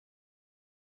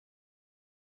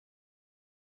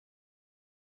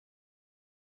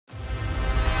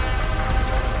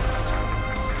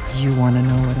You want to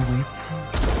know what awaits you?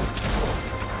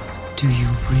 Do you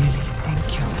really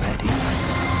think you're ready?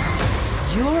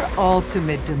 Your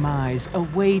ultimate demise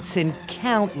awaits in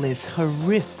countless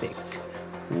horrific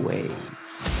ways.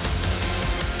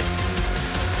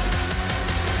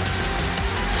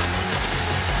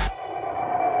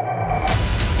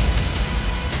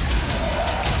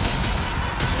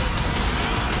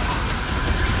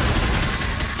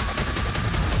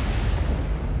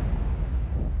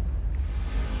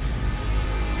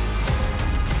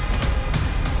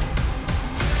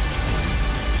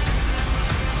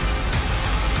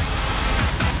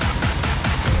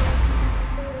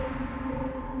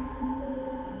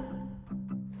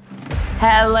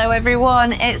 Hello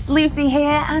everyone, it's Lucy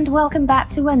here and welcome back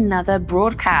to another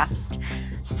broadcast.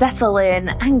 Settle in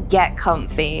and get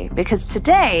comfy because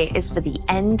today is for the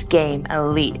Endgame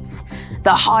Elite,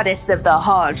 the hardest of the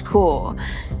hardcore,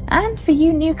 and for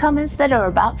you newcomers that are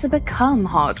about to become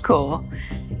hardcore.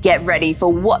 Get ready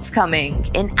for what's coming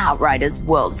in Outriders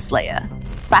Worldslayer.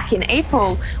 Back in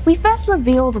April, we first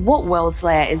revealed what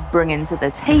Worldslayer is bringing to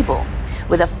the table,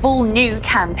 with a full new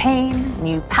campaign,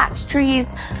 new patch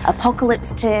trees,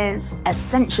 apocalypse tiers,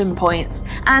 ascension points,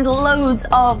 and loads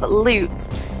of loot.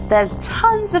 There's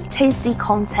tons of tasty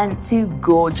content to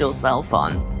gorge yourself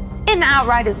on. In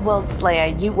Outriders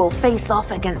Worldslayer, you will face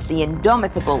off against the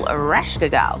indomitable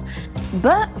Ereshkigal.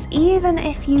 But even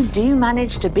if you do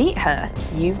manage to beat her,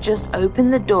 you've just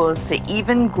opened the doors to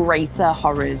even greater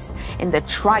horrors in the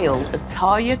Trial of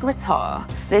Tarya Gratar.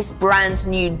 This brand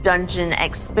new dungeon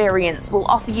experience will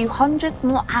offer you hundreds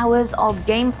more hours of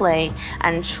gameplay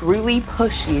and truly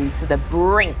push you to the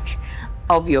brink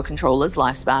of your controller's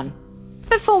lifespan.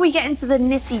 Before we get into the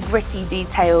nitty-gritty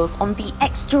details on the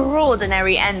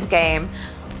extraordinary endgame,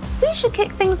 we should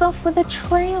kick things off with a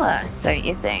trailer, don't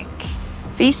you think?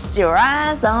 Feast your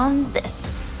eyes on this.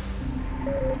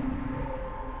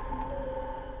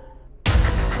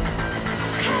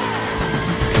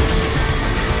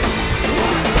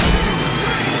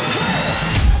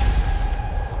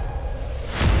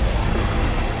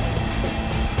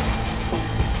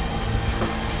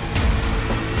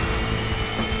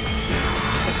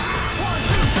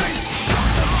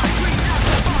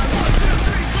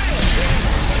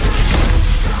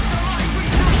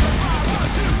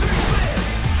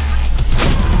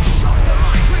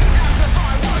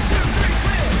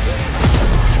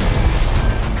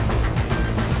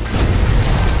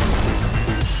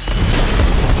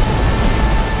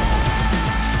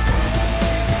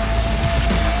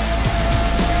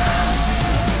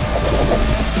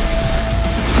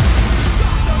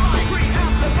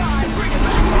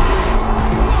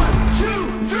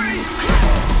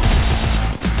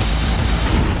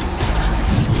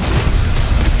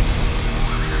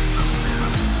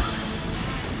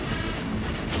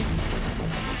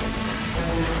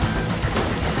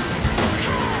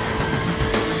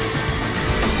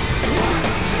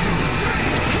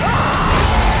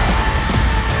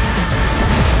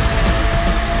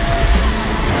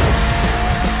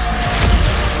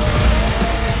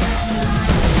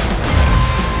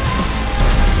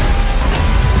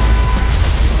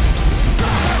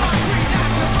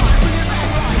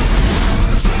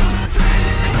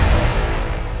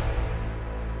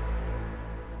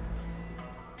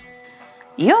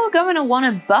 You're going to want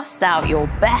to bust out your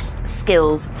best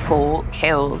skills for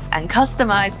kills and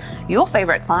customize your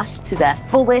favorite class to their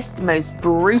fullest, most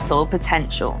brutal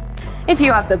potential. If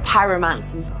you have the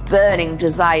Pyromancer's burning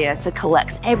desire to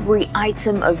collect every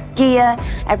item of gear,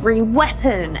 every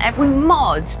weapon, every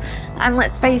mod, and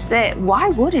let's face it, why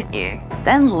wouldn't you?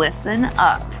 Then listen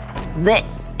up.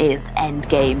 This is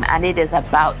Endgame and it is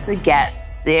about to get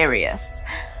serious.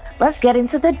 Let's get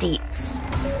into the deets.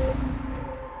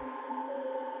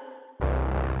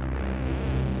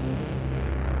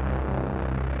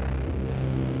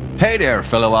 Hey there,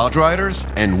 fellow Outriders,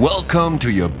 and welcome to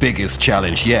your biggest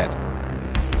challenge yet.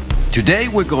 Today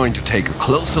we're going to take a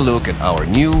closer look at our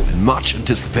new and much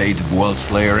anticipated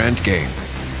Worldslayer endgame.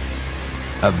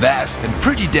 A vast and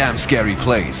pretty damn scary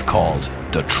place called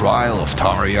the Trial of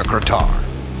Tarya Gratar.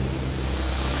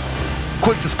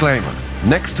 Quick disclaimer,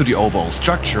 next to the overall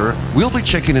structure, we'll be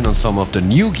checking in on some of the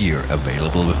new gear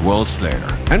available with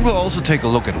Worldslayer. And we'll also take a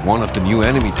look at one of the new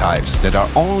enemy types that are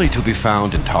only to be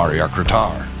found in Tarya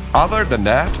Gratar. Other than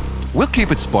that, we'll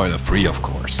keep it spoiler-free, of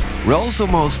course. We're also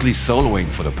mostly soloing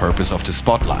for the purpose of the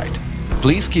spotlight.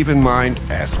 Please keep in mind,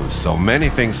 as with so many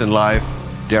things in life,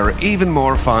 they are even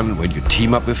more fun when you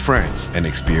team up with friends and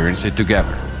experience it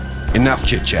together. Enough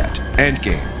chit-chat.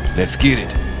 Endgame. Let's get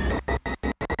it.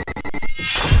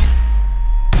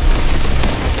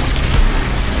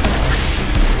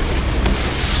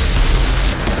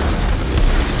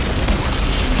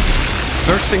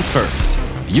 things first.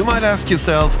 You might ask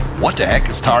yourself, what the heck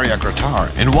is Tarya Gratar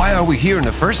and why are we here in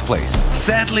the first place?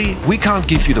 Sadly, we can't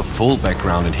give you the full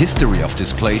background and history of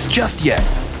this place just yet,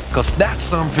 cause that's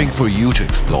something for you to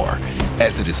explore,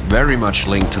 as it is very much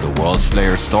linked to the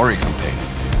Worldslayer story campaign.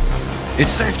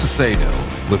 It's safe to say though,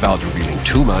 without revealing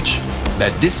too much,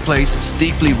 that this place is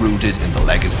deeply rooted in the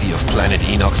legacy of planet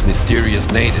Enoch's mysterious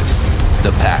natives,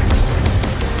 the Pax.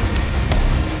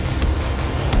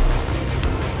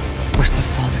 Where's the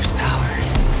Father's power?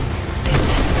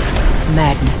 This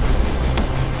madness.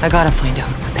 I gotta find out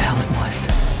what the hell it was.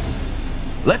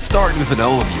 Let's start with an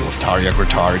overview of Tarya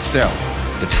Gratar itself.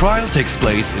 The trial takes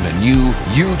place in a new,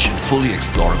 huge and fully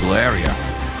explorable area,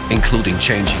 including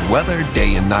changing weather,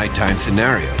 day and nighttime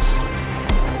scenarios.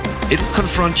 It will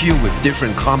confront you with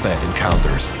different combat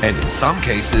encounters and in some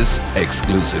cases,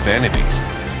 exclusive enemies.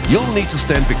 You'll need to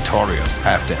stand victorious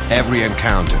after every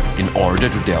encounter in order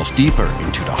to delve deeper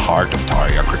into the heart of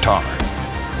Tarya Gratar.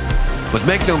 But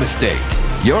make no mistake,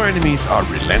 your enemies are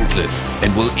relentless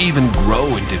and will even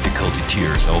grow in difficulty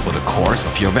tiers over the course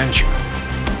of your venture.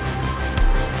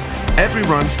 Every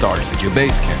run starts at your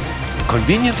base camp,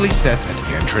 conveniently set at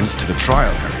the entrance to the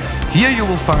trial area. Here you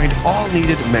will find all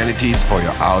needed amenities for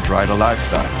your Outrider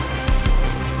lifestyle.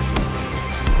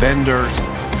 Vendors,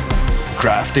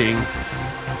 crafting,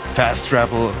 fast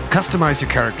travel, customize your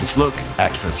character's look,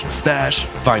 access your stash,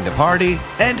 find a party,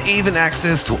 and even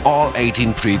access to all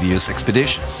 18 previous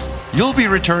expeditions. You'll be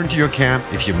returned to your camp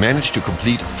if you manage to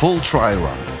complete a full trial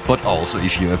run, but also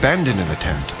if you abandon an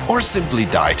attempt or simply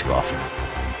die too often.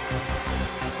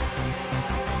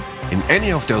 In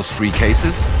any of those three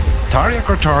cases, Tarya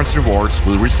Gratar's rewards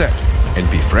will reset and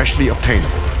be freshly obtainable.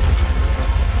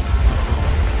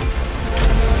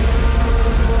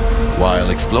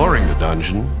 While exploring the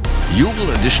dungeon, you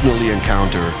will additionally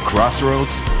encounter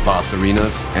crossroads, boss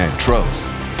arenas, and troves.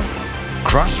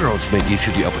 Crossroads may give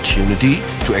you the opportunity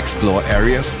to explore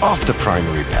areas off the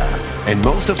primary path, and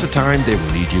most of the time they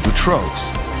will lead you to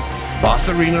troves. Boss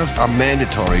arenas are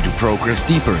mandatory to progress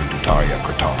deeper into Tarya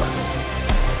Gratar.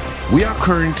 We are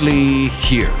currently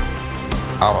here.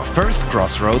 Our first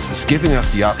crossroads is giving us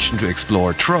the option to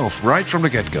explore trove right from the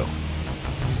get-go.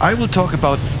 I will talk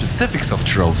about the specifics of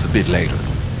troves a bit later.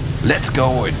 Let's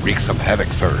go and wreak some havoc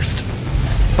first.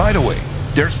 By the way,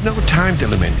 there's no timed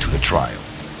element to the trial.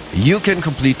 You can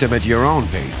complete them at your own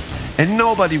pace, and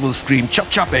nobody will scream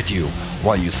chop chop at you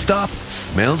while you stop,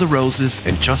 smell the roses,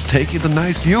 and just take in the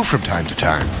nice view from time to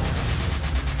time.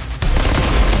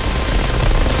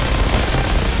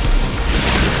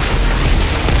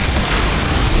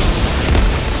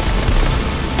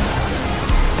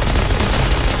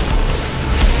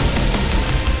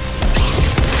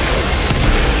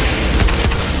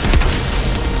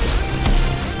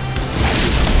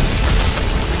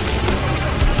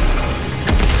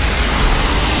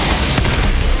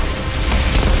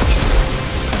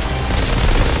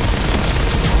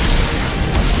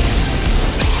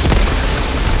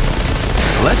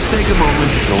 Let's take a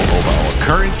moment to go over our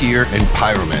current gear and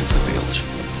pyromancer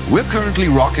build. We're currently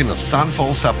rocking a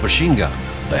Sunfall submachine gun,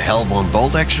 the Hellborn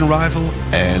bolt-action rifle,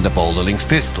 and the Boulder Lynx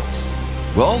pistols.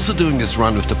 We're also doing this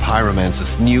run with the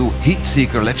pyromancer's new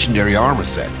Heatseeker legendary armor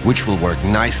set, which will work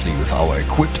nicely with our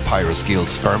equipped pyro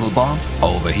skills Thermal Bomb,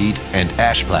 Overheat, and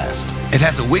Ash Blast. It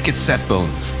has a wicked set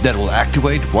bonus that will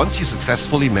activate once you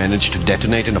successfully manage to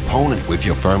detonate an opponent with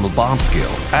your Thermal Bomb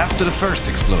skill. After the first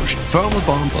explosion, Thermal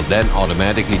Bomb will then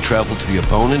automatically travel to the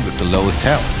opponent with the lowest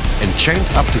health, and chains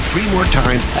up to 3 more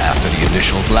times after the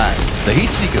initial blast. The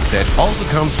Heatseeker set also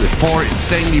comes with 4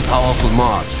 insanely powerful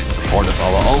mods in support of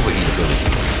our Overheat ability,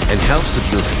 and helps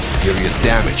to deal some serious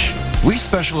damage. We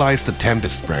specialized the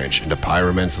Tempest branch in the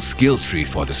Pyromancer skill tree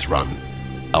for this run.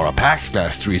 Our Pax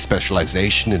Class tree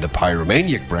specialization in the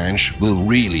Pyromaniac branch will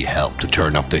really help to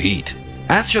turn up the heat.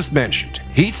 As just mentioned,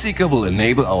 Heatseeker will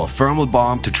enable our Thermal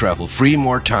Bomb to travel 3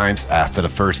 more times after the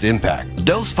first impact.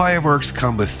 Those fireworks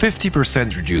come with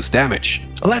 50% reduced damage.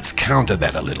 Let's counter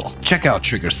that a little. Check out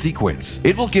Trigger Sequence.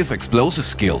 It will give explosive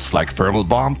skills like Thermal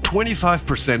Bomb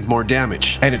 25% more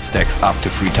damage, and it stacks up to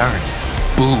 3 times.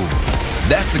 Boom!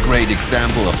 That's a great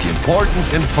example of the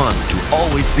importance and fun to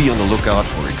always be on the lookout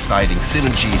for exciting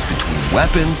synergies between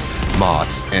weapons,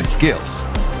 mods, and skills.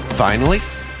 Finally,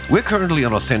 we're currently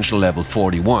on Essential level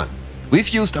 41. We've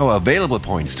used our available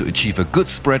points to achieve a good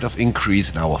spread of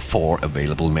increase in our 4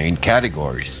 available main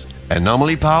categories: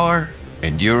 Anomaly Power,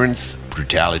 Endurance,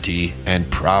 Brutality, and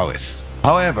Prowess.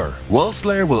 However,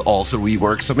 Worldslayer will also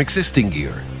rework some existing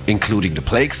gear, including the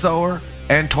Plague Sower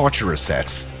and Torturer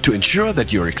sets, to ensure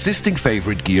that your existing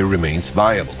favorite gear remains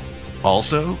viable.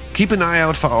 Also, keep an eye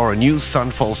out for our new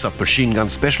Sunfall submachine gun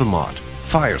special mod,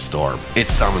 Firestorm. It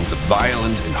summons a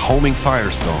violent and homing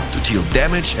firestorm to deal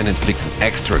damage and inflict an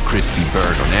extra crispy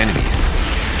burn on enemies.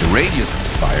 The radius of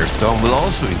the firestorm will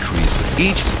also increase with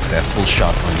each successful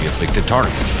shot on the afflicted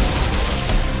target.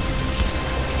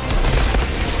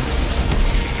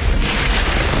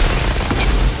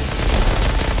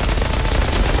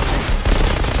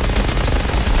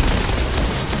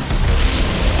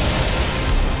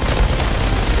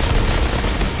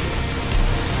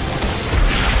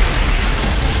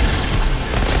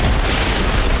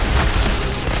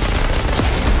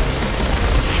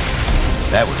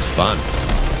 That was fun.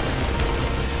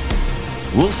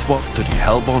 We'll swap to the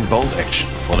Hellbourne Bolt action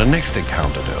for the next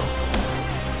encounter though.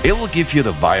 It will give you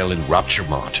the Violent Rupture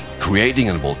mod, creating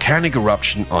a volcanic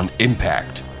eruption on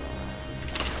impact.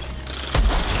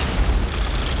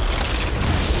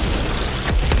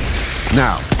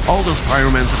 Now, all those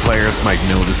Pyromancer players might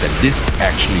notice that this is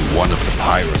actually one of the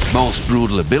Pyro's most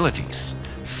brutal abilities.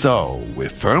 So,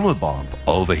 with Thermal Bomb,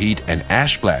 Overheat and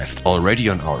Ash Blast already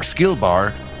on our skill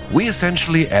bar, we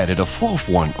essentially added a fourth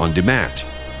one on demand.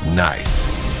 Nice.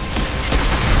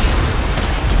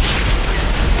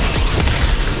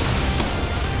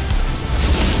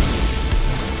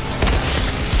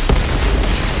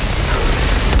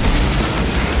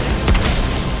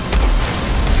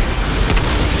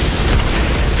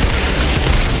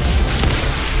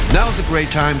 Now's a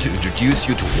great time to introduce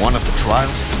you to one of the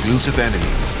Trial's exclusive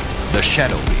enemies, the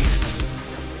Shadow Beasts.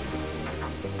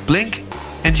 Blink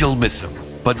and you'll miss them.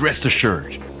 But rest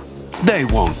assured, they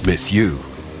won't miss you.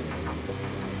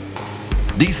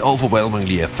 These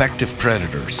overwhelmingly effective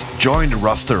predators join the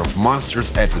roster of monstrous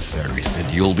adversaries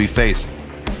that you'll be facing.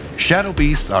 Shadow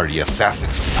Beasts are the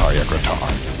assassins of Tarya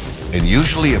Gratar, and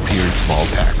usually appear in small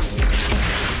packs.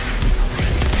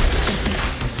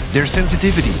 Their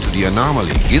sensitivity to the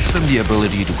anomaly gives them the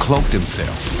ability to cloak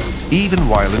themselves, even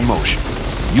while in motion.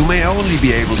 You may only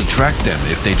be able to track them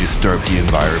if they disturb the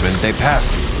environment they pass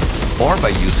through, or by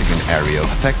using an area of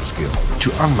effect skill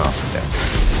to unmask them.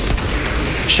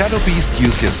 Shadow Beasts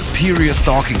use their superior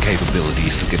stalking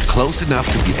capabilities to get close enough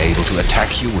to be able to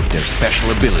attack you with their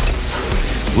special abilities.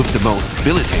 With the most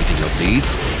debilitating of these,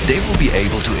 they will be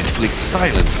able to inflict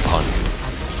silence upon you.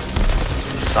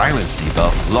 The silence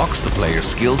debuff blocks the player's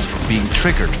skills from being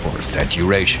triggered for a set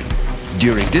duration.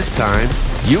 During this time,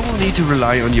 you will need to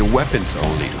rely on your weapons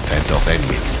only to fend off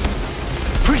enemies.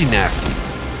 Pretty nasty.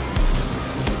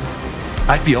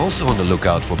 I'd be also on the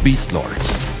lookout for Beast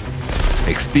Lords,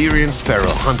 experienced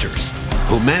feral hunters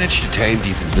who manage to tame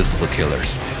these invisible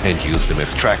killers and use them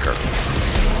as tracker.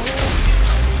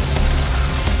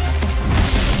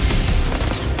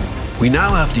 We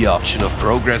now have the option of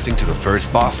progressing to the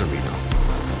first boss arena,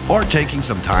 or taking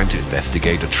some time to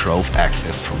investigate the trove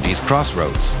access from these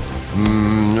crossroads.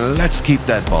 Let's keep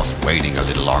that boss waiting a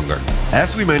little longer.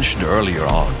 As we mentioned earlier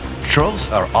on, troves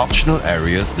are optional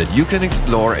areas that you can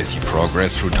explore as you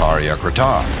progress through Tarya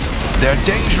Gratar. They're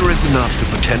dangerous enough to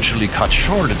potentially cut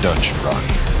short a dungeon run,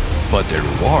 but their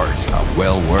rewards are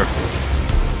well worth it.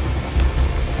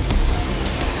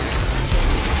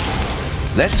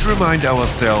 Let's remind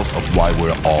ourselves of why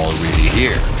we're all really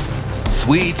here.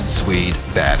 Sweet, sweet,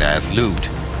 badass loot.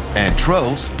 And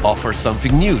troves offer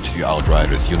something new to the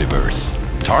Outriders universe.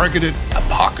 Targeted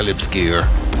apocalypse gear,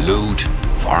 loot,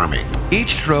 farming.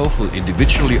 Each trove will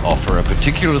individually offer a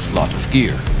particular slot of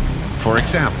gear. For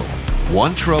example,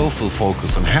 one trove will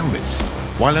focus on helmets,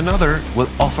 while another will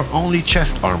offer only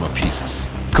chest armor pieces.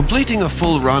 Completing a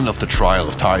full run of the Trial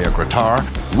of Tarya Gratar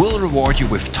will reward you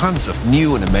with tons of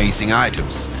new and amazing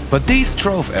items. But these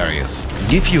trove areas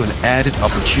give you an added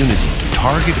opportunity to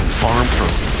target and farm for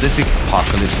specific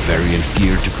apocalypse variant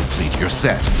gear to complete your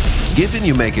set. Given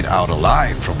you make it out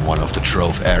alive from one of the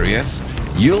trove areas,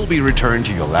 you'll be returned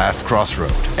to your last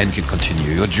crossroad and can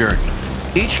continue your journey.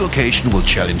 Each location will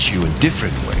challenge you in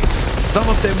different ways. Some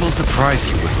of them will surprise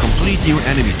you with complete new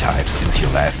enemy types since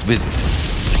your last visit,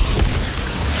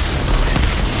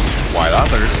 while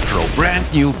others throw brand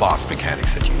new boss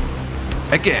mechanics at you.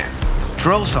 Again,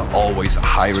 troves are always a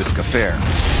high-risk affair,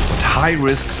 but high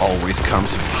risk always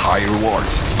comes with high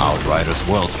rewards in Outriders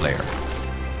Worldslayer.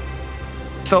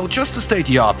 So just to state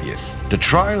the obvious, the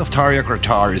Trial of Tarya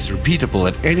Gratar is repeatable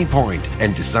at any point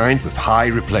and designed with high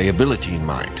replayability in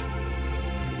mind.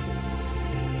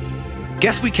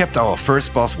 Guess we kept our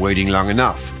first boss waiting long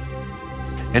enough.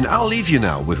 And I'll leave you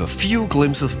now with a few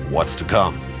glimpses of what's to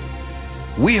come.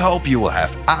 We hope you will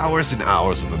have hours and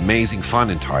hours of amazing fun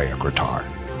in Tarya Gratar.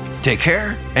 Take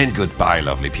care and goodbye,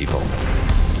 lovely people.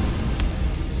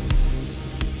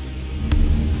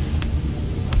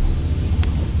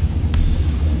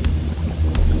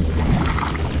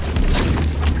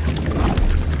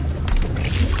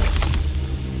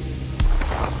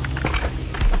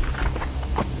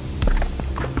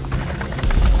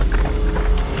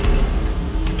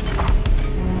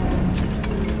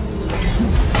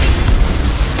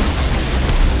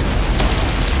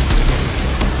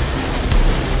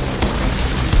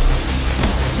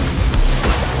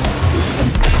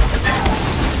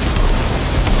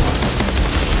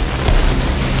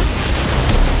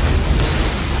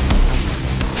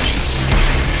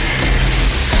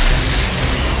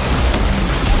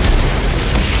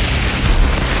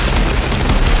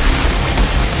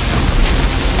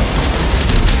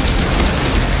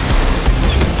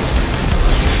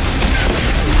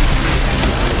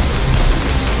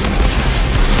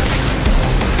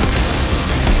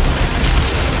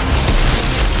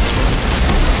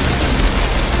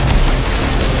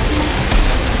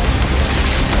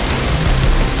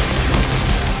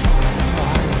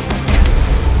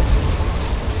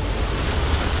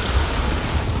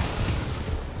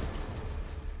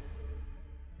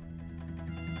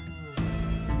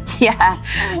 Yeah,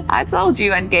 I told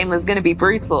you Endgame was going to be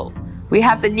brutal. We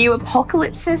have the new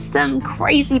Apocalypse system,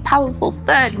 crazy powerful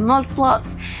third mod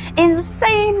slots,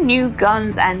 insane new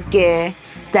guns and gear,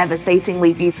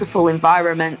 devastatingly beautiful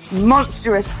environments,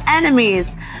 monstrous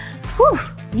enemies. Whew,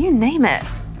 you name it.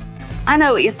 I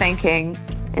know what you're thinking.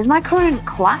 Is my current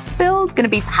class build going to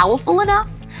be powerful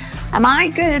enough? Am I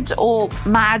good or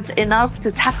mad enough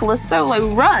to tackle a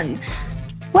solo run?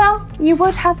 Well, you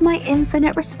would have my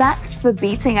infinite respect for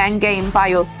beating Endgame by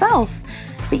yourself,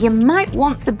 but you might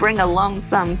want to bring along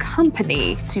some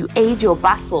company to aid your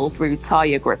battle through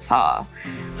Tarya Gratar.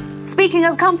 Speaking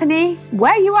of company,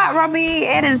 where you at, Robbie?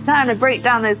 It is time to break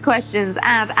down those questions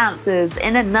and answers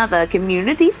in another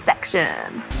community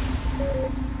section.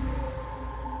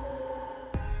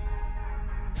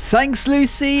 Thanks,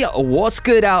 Lucy. What's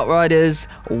good, Outriders?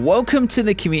 Welcome to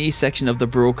the community section of the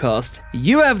broadcast.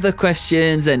 You have the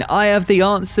questions and I have the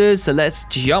answers, so let's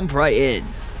jump right in.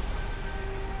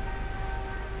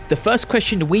 The first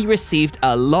question we received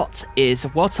a lot is,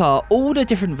 what are all the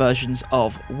different versions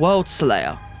of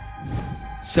Worldslayer?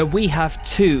 So we have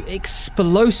two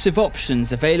explosive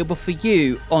options available for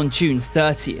you on June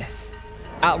 30th.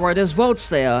 Outriders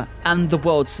Worldslayer and the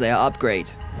Worldslayer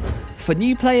upgrade. For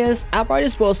new players,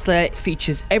 Outriders Worldslayer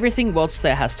features everything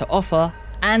Worldslayer has to offer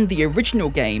and the original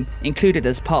game included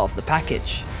as part of the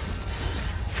package.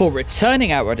 For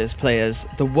returning Outriders players,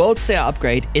 the Worldslayer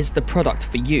upgrade is the product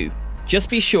for you. Just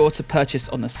be sure to purchase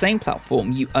on the same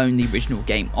platform you own the original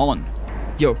game on.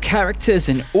 Your characters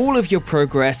and all of your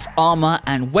progress, armor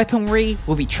and weaponry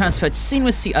will be transferred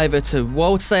seamlessly over to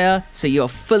Worldslayer, so you're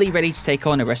fully ready to take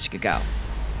on Ereshkigal.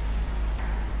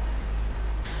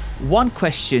 One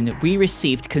question we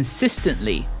received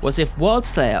consistently was if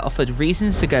Worldslayer offered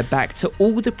reasons to go back to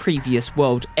all the previous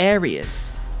world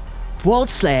areas.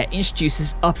 Worldslayer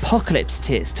introduces Apocalypse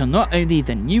tiers to not only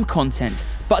the new content,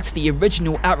 but to the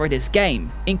original Outriders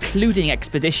game, including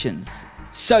expeditions.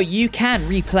 So you can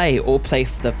replay or play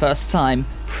for the first time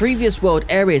previous world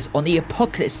areas on the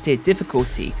Apocalypse tier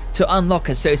difficulty to unlock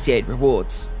associated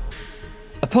rewards.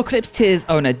 Apocalypse tiers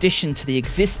are an addition to the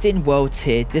existing world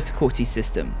tier difficulty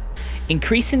system.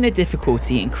 Increasing the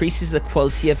difficulty increases the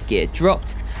quality of gear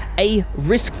dropped, a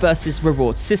risk versus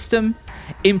reward system,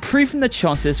 improving the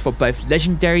chances for both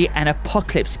legendary and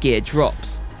apocalypse gear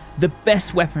drops, the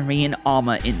best weaponry and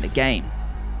armor in the game.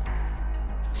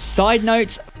 Side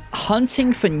note,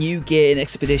 hunting for new gear in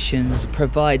expeditions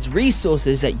provides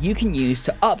resources that you can use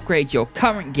to upgrade your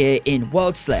current gear in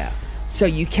Worldslayer, so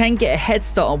you can get a head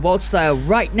start on Worldslayer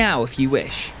right now if you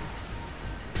wish.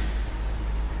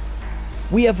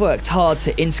 We have worked hard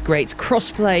to integrate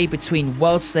crossplay between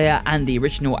Worldslayer and the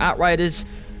original Outriders,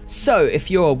 so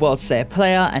if you're a Worldslayer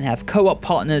player and have co-op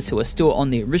partners who are still on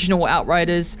the original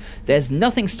Outriders, there's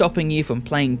nothing stopping you from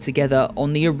playing together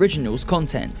on the original's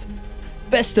content.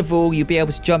 Best of all, you'll be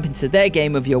able to jump into their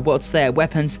game with your Worldslayer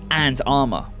weapons and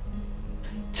armor.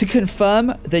 To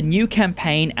confirm, the new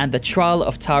campaign and the Trial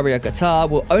of Tarya Gratar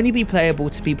will only be playable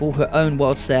to people who own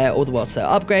Worldslayer or the Worldslayer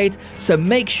upgrade, so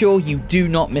make sure you do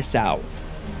not miss out.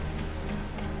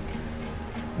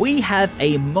 We have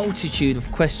a multitude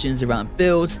of questions around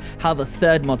builds, how the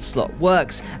third mod slot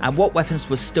works, and what weapons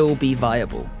will still be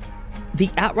viable. The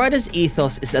Outriders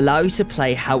ethos is allow you to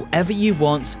play however you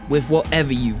want with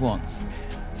whatever you want.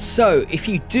 So if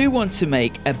you do want to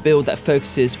make a build that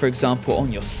focuses, for example,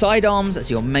 on your sidearms as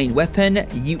your main weapon,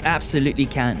 you absolutely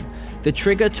can. The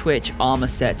Trigger Twitch armor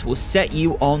set will set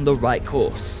you on the right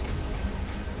course.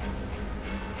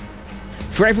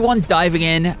 For everyone diving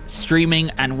in,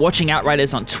 streaming and watching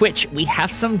Outriders on Twitch, we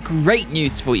have some great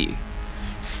news for you.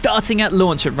 Starting at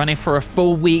launch and running for a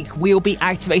full week, we'll be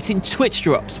activating Twitch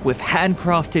drops with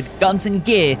handcrafted guns and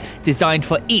gear designed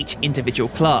for each individual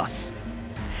class.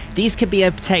 These can be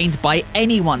obtained by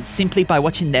anyone simply by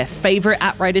watching their favorite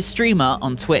Outriders streamer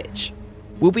on Twitch.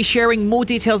 We'll be sharing more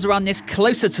details around this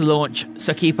closer to launch,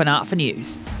 so keep an eye out for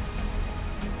news.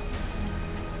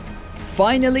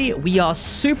 Finally, we are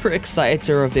super excited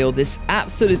to reveal this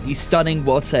absolutely stunning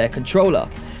Worldslayer controller,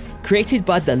 created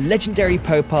by the legendary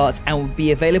Popart and will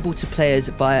be available to players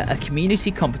via a community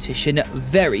competition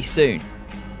very soon.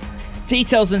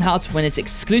 Details on how to win this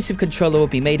exclusive controller will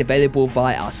be made available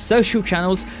via our social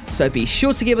channels, so be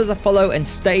sure to give us a follow and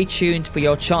stay tuned for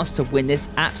your chance to win this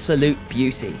absolute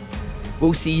beauty.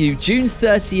 We'll see you June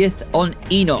 30th on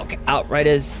Enoch,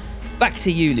 Outriders. Back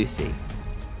to you, Lucy.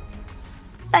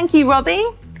 Thank you, Robbie.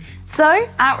 So,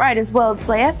 Outriders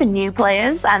Worldslayer for new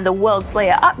players and the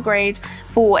Worldslayer upgrade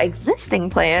for existing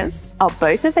players are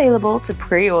both available to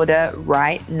pre-order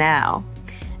right now.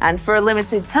 And for a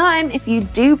limited time, if you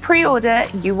do pre-order,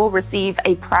 you will receive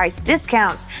a price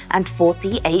discount and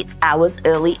 48 hours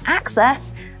early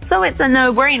access. So it's a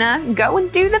no-brainer, go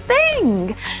and do the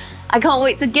thing! I can't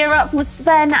wait to gear up with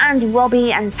Sven and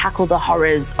Robbie and tackle the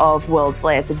horrors of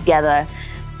Worldslayer together.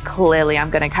 Clearly I'm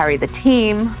going to carry the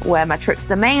team where my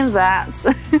trickster main's at.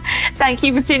 Thank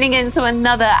you for tuning in to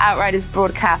another Outriders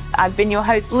broadcast. I've been your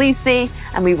host Lucy,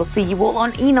 and we will see you all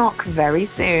on Enoch very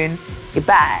soon.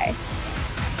 Goodbye.